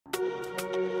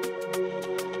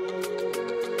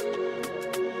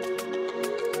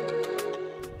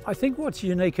I think what's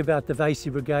unique about the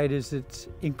Vacy Brigade is it's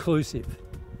inclusive.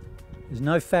 There's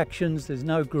no factions, there's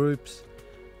no groups.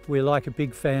 We're like a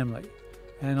big family.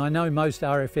 And I know most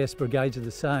RFS brigades are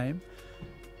the same,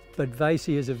 but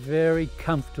Vacy is a very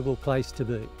comfortable place to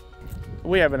be.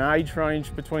 We have an age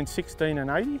range between 16 and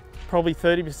 80. Probably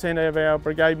 30% of our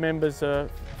brigade members are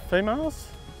females.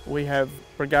 We have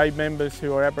brigade members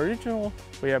who are Aboriginal.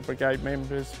 We have brigade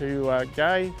members who are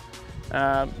gay.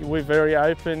 We're very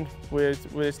open.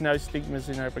 There's no stigmas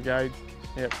in our brigade.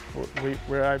 Yep,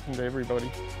 we're open to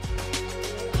everybody.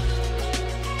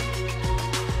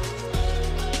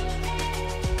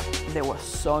 There were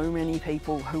so many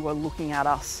people who were looking at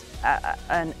us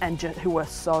and who were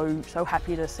so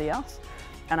happy to see us.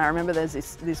 And I remember there's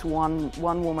this one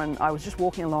woman, I was just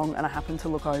walking along and I happened to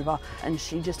look over and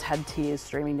she just had tears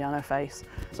streaming down her face.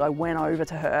 So I went over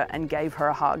to her and gave her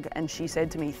a hug and she said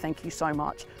to me, "Thank you so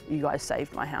much, you guys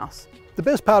saved my house." The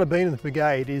best part of being in the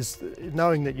brigade is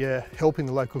knowing that you're helping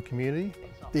the local community.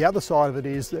 The other side of it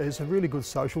is there's a really good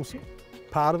social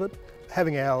part of it.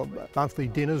 Having our monthly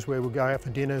dinners where we'll go out for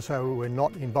dinner so we're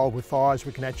not involved with fires,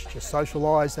 we can actually just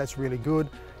socialise, that's really good.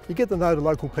 You get to know the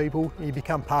local people and you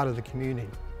become part of the community.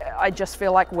 I just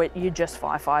feel like you're just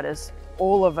firefighters.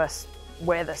 All of us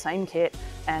wear the same kit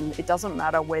and it doesn't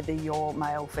matter whether you're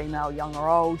male, female, young or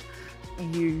old.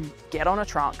 You get on a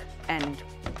truck and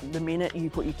the minute you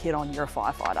put your kit on, you're a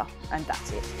firefighter and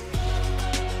that's it.